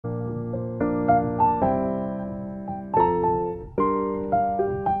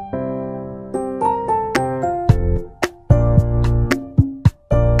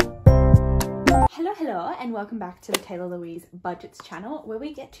welcome back to the Taylah Louise Budgets channel, where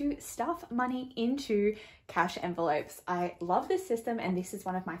we get to stuff money into cash envelopes. I love this system and this is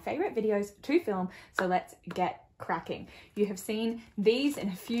one of my favorite videos to film, so let's get cracking. You have seen these in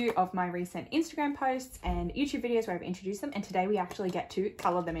a few of my recent Instagram posts and YouTube videos where I've introduced them, and today we actually get to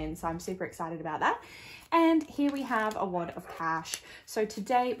color them in, so I'm super excited about that. And here we have a wad of cash. So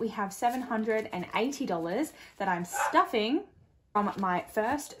today we have $780 that I'm stuffing from my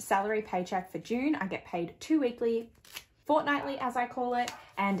first salary paycheck for June. I get paid 2 weekly, fortnightly as I call it,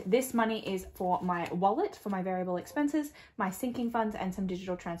 and this money is for my wallet, for my variable expenses, my sinking funds, and some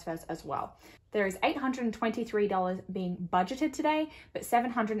digital transfers as well. There is $823 being budgeted today, but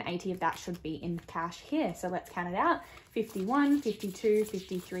 $780 of that should be in cash here. So let's count it out. 51, 52,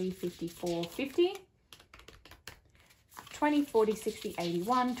 53, 54, 50. 20, 40, 60,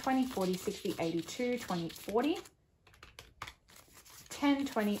 81, 20, 40, 60, 82, 20, 40. 10,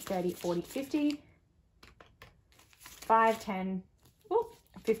 20, 30, 40, 50, 5, 10,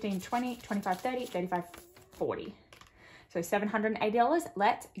 15, 20, 25, 30, 35, 40. So $780,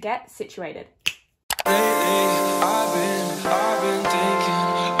 let's get situated. Lately, I've been thinking,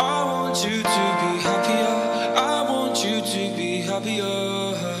 I want you to be happier, I want you to be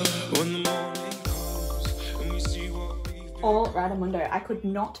happier. When the morning comes and we see what we've been. All right, Amundo, I could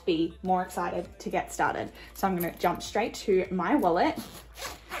not be more excited to get started. So I'm gonna jump straight to my wallet.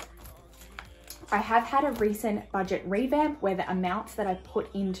 I have had a recent budget revamp where the amounts that I put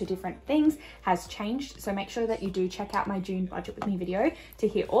into different things has changed. So make sure that you do check out my June budget with me video to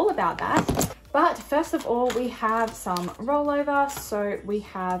hear all about that. But first of all, we have some rollover. So we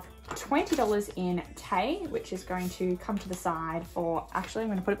have $20 in Tay, which is going to come to the side for, actually, I'm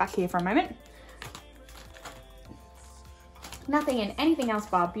gonna put it back here for a moment. Nothing in anything else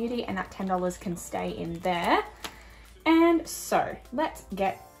bar beauty, and that $10 can stay in there. And so let's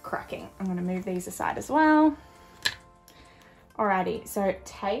get cracking. I'm going to move these aside as well. Alrighty, so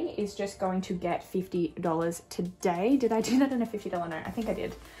Tay is just going to get $50 today. Did I do that in a $50 note? I think I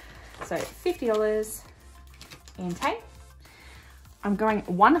did. So $50 in Tay. I'm going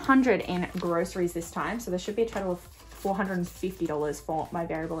 100 in groceries this time, so there should be a total of $450 for my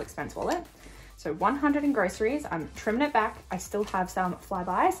variable expense wallet. So 100 in groceries. I'm trimming it back. I still have some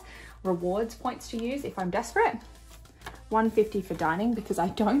flybys, rewards points to use if I'm desperate. 150 for dining, because I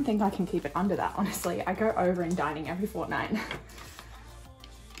don't think I can keep it under that, honestly. I go over in dining every fortnight.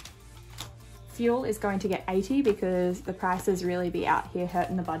 Fuel is going to get 80 because the prices really be out here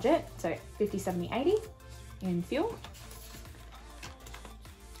hurting the budget. So 50, 70, 80 in fuel.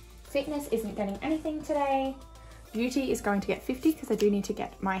 Fitness isn't getting anything today. Beauty is going to get 50 because I do need to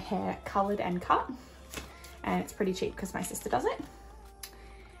get my hair colored and cut. And it's pretty cheap because my sister does it.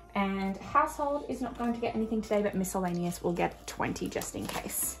 And household is not going to get anything today, but miscellaneous will get 20 just in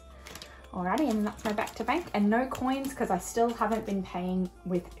case. Alrighty, and that's my back to bank, and no coins because I still haven't been paying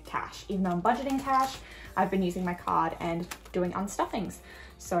with cash. Even though I'm budgeting cash, I've been using my card and doing unstuffings.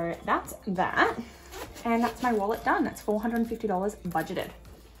 So that's that, and that's my wallet done. That's $450 budgeted.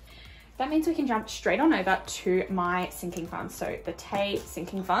 That means we can jump straight on over to my sinking funds. So the Tay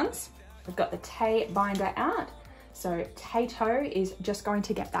sinking funds, we've got the Tay binder out. So Tato is just going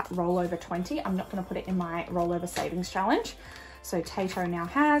to get that rollover 20. I'm not going to put it in my rollover savings challenge. So Tato now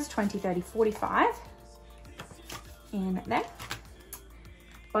has 20, 30, 45 in there.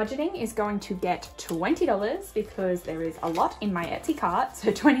 Budgeting is going to get $20 because there is a lot in my Etsy cart.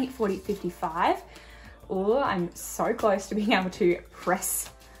 So 20, 40, 55. Oh, I'm so close to being able to press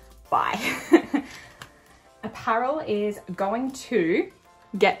buy. Apparel is going to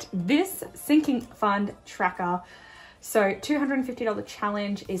get this sinking fund tracker. So $250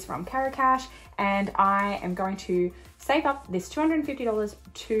 challenge is from Cash, and I am going to save up this $250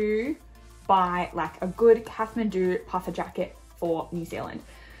 to buy like a good Kathmandu puffer jacket for New Zealand.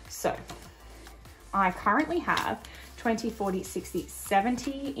 So I currently have 20, 40, 60,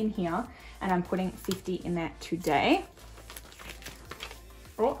 70 in here, and I'm putting 50 in there today.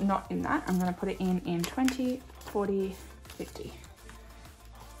 Or not in that, I'm gonna put it in 20, 40, 50.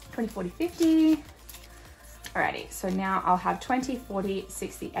 20, 40, 50. Alrighty, so now I'll have 20, 40,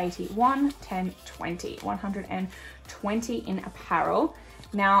 60, 80, 1, 10, 20, 120 in apparel.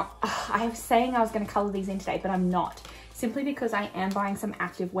 Now, I was saying I was gonna color these in today, but I'm not. Simply because I am buying some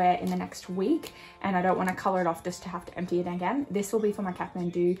active wear in the next week and I don't wanna color it off just to have to empty it again. This will be for my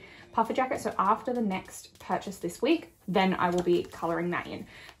Kathmandu puffer jacket. So after the next purchase this week, then I will be coloring that in.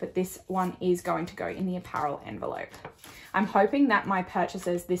 But this one is going to go in the apparel envelope. I'm hoping that my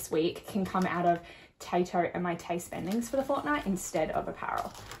purchases this week can come out of Tato and my Tay spendings for the fortnight instead of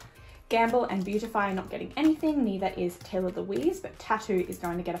apparel. Gamble and Beautify are not getting anything, neither is Taylah Louise, but Tattoo is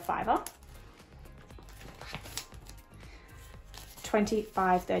going to get a $5.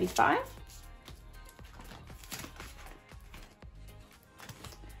 $25.35.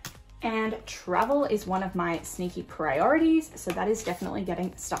 And travel is one of my sneaky priorities, so that is definitely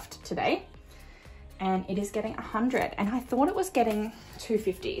getting stuffed today. And it is getting 100, and I thought it was getting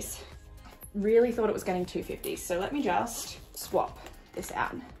 250s. Really thought it was getting 250s. So let me just swap this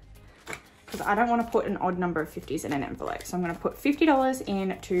out, because I don't want to put an odd number of 50s in an envelope. So I'm going to put $50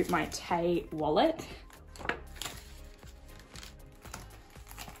 into my Tay wallet.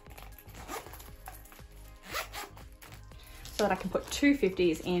 So that I can put two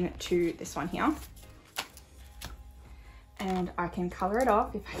 50s into this one here. And I can color it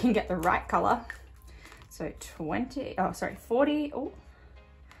off if I can get the right color. So 40, oh.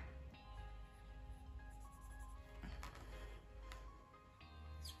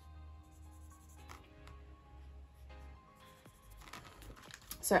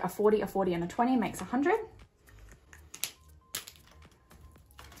 So a 40, a 40, and a 20 makes 100.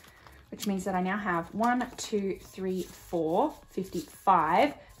 Which means that I now have 1, 2, 3, 4,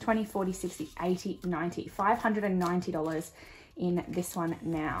 55, 20, 40, 60, 80, 90, $590 in this one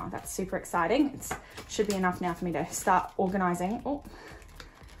now. That's super exciting. It should be enough now for me to start organizing. Oh,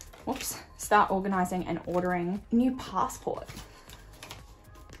 whoops. Start organizing and ordering new passport.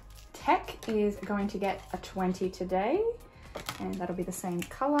 Tech is going to get a 20 today, and that'll be the same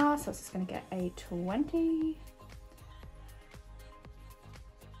color. So it's just going to get a 20.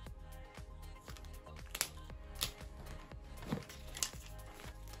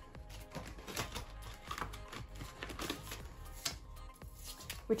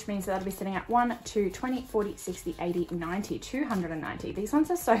 Which means that'll be sitting at 1, 2, 20, 40, 60, 80, 90, 290. These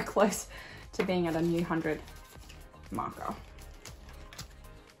ones are so close to being at a new 100 marker.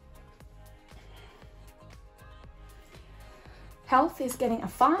 Health is getting a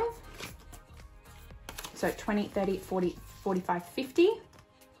 5. So 20, 30, 40, 45, 50.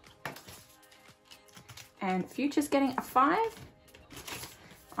 And future's getting a 5.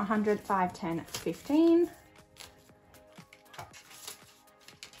 100, 5, 10, 15.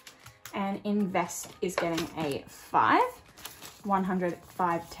 And invest is getting a 5, 100,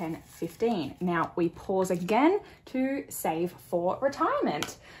 5, 10, 15. Now we pause again to save for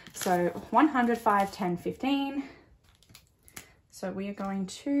retirement. So 100, 5, 10, 15. So we are going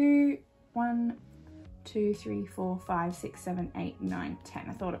to 1, 2, 3, 4, 5, 6, 7, 8, 9, 10.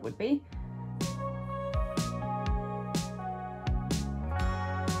 I thought it would be.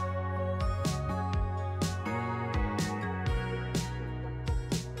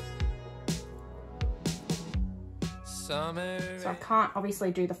 So I can't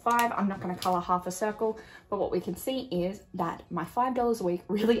obviously do the 5. I'm not going to color half a circle, but what we can see is that my $5 a week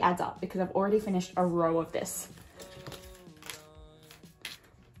really adds up because I've already finished a row of this.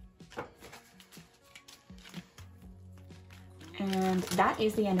 And that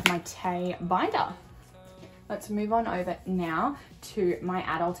is the end of my Tay binder. Let's move on over now to my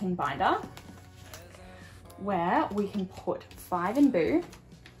adulting binder, where we can put 5 in Boo.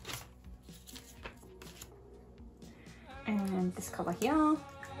 And this color here.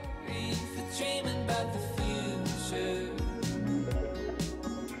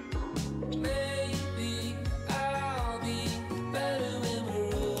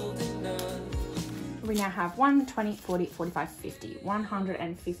 We now have 1, 20, 40, 45, 50,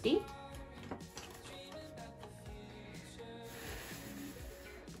 150.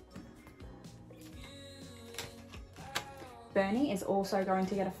 Bernie is also going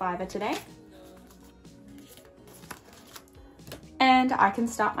to get a 5er today. And I can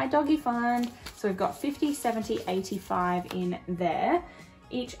start my doggy fund. So we've got 50, 70, 85 in there.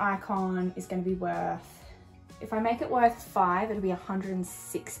 Each icon is going to be worth, if I make it worth 5, it'll be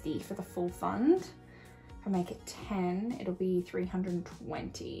 160 for the full fund. If I make it 10, it'll be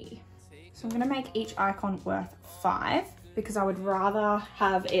 320. So I'm going to make each icon worth 5 because I would rather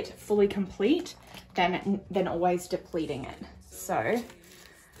have it fully complete than always depleting it. So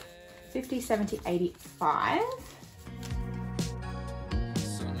 50, 70, 85.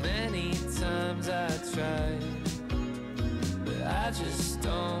 Many times I tried, but I just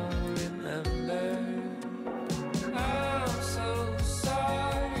don't remember. I'm so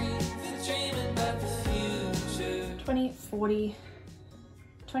sorry for dreaming about the future. 20, 40,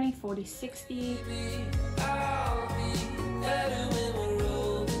 20, 40, 60. Maybe I'll be better when we're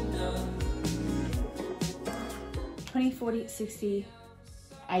old enough. 20, 40, 60,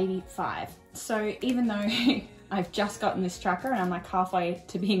 85. So even though I've just gotten this tracker and I'm like halfway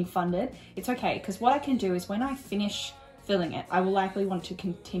to being funded, it's okay, because what I can do is when I finish filling it, I will likely want to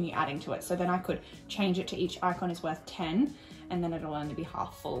continue adding to it. So then I could change it to each icon is worth 10 and then it'll only be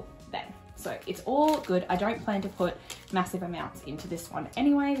half full then. So it's all good. I don't plan to put massive amounts into this one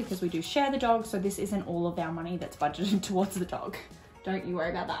anyway, because we do share the dog. So this isn't all of our money that's budgeted towards the dog. Don't you worry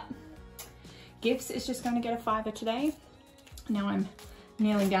about that. Gifts is just going to get a $5 today. Now I'm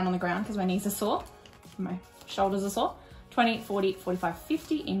kneeling down on the ground because my knees are sore. My shoulders are sore. 20, 40, 45,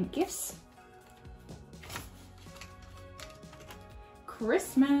 50 in gifts.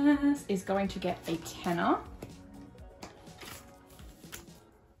 Christmas is going to get a $10.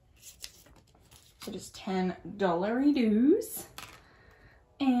 So just $10 dues.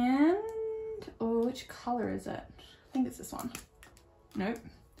 And, oh, which color is it? I think it's this one. Nope.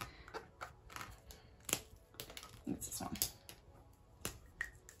 I think it's this one.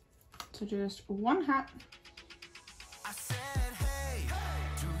 So just one hat. I said, hey,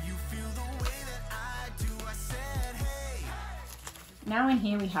 do you feel the way that I do? I said, hey. Now in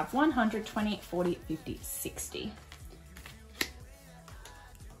here we have 100, 20, 40, 50, 60.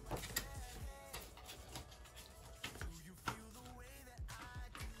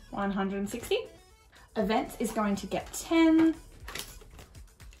 $160. Events is going to get 10.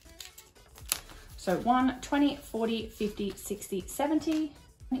 So 1, 20, 40, 50, 60, 70.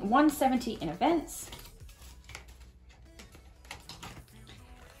 170 in events.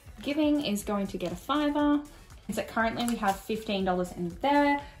 Giving is going to get a $5. So currently we have $15 in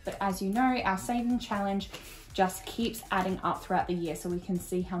there, but as you know, our saving challenge just keeps adding up throughout the year, so we can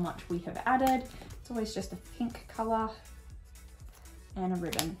see how much we have added. It's always just a pink color and a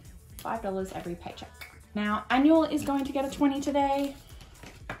ribbon. $5 every paycheck. Now annual is going to get a 20 today.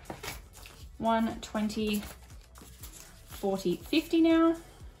 1, 20, 40, 50 now.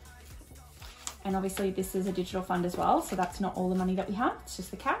 And obviously this is a digital fund as well, so that's not all the money that we have, it's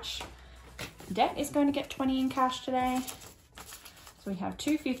just the cash. Debt is going to get 20 in cash today. So we have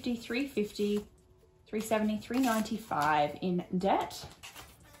 250, 350, 370, 395 in debt.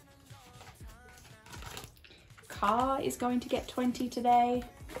 Car is going to get 20 today.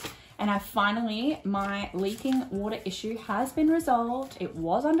 And my leaking water issue has been resolved. It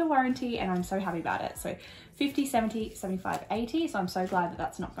was under warranty and I'm so happy about it. So 50, 70, 75, 80. So I'm so glad that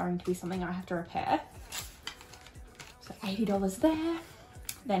that's not going to be something I have to repair. So $80 there.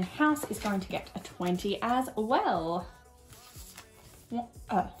 Then house is going to get a 20 as well.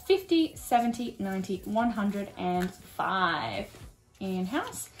 50, 70, 90, 105 in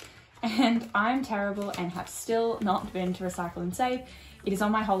house. And I'm terrible and have still not been to Recycle and Save. It is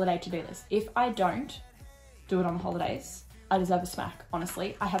on my holiday to-do list. If I don't do it on the holidays, I deserve a smack,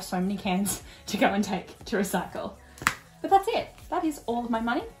 honestly. I have so many cans to go and take to recycle. But that's it. That is all of my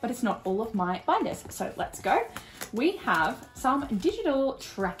money, but it's not all of my binders. So let's go. We have some digital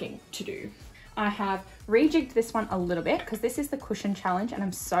tracking to do. I have rejigged this one a little bit because this is the cushion challenge and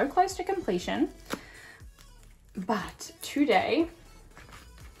I'm so close to completion. But today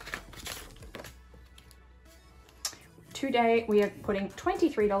we are putting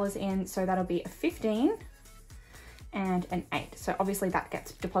 $23 in, so that'll be a 15 and an 8. So obviously that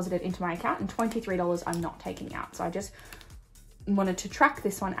gets deposited into my account, and $23 I'm not taking out. So I just wanted to track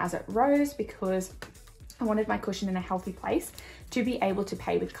this one as it rose because I wanted my cushion in a healthy place to be able to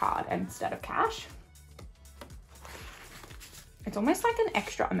pay with card instead of cash. It's almost like an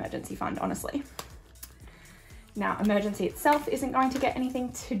extra emergency fund, honestly. Now, emergency itself isn't going to get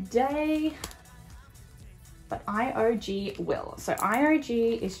anything today, but IOG will. So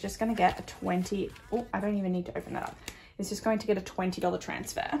IOG is just gonna get a 20, oh, I don't even need to open that up. It's just going to get a $20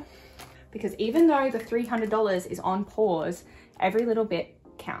 transfer, because even though the $300 is on pause, every little bit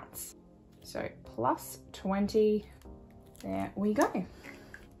counts. So plus 20, there we go.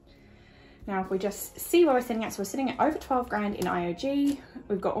 Now, if we just see where we're sitting at, so we're sitting at over 12 grand in IOG.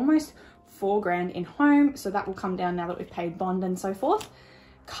 We've got almost 4 grand in home, so that will come down now that we've paid bond and so forth.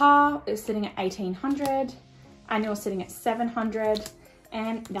 Car is sitting at 1,800. Annual sitting at 700,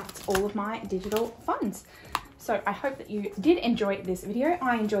 and that's all of my digital funds. So I hope that you did enjoy this video.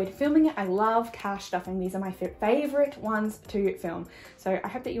 I enjoyed filming it. I love cash stuffing. These are my favorite ones to film. So I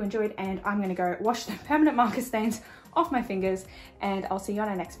hope that you enjoyed, and I'm gonna go wash the permanent marker stains off my fingers, and I'll see you on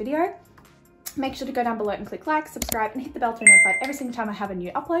our next video. Make sure to go down below and click like, subscribe, and hit the bell to be notified every single time I have a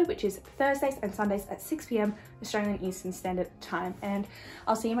new upload, which is Thursdays and Sundays at 6 p.m. Australian Eastern Standard Time. And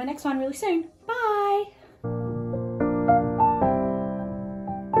I'll see you in my next one really soon. Bye.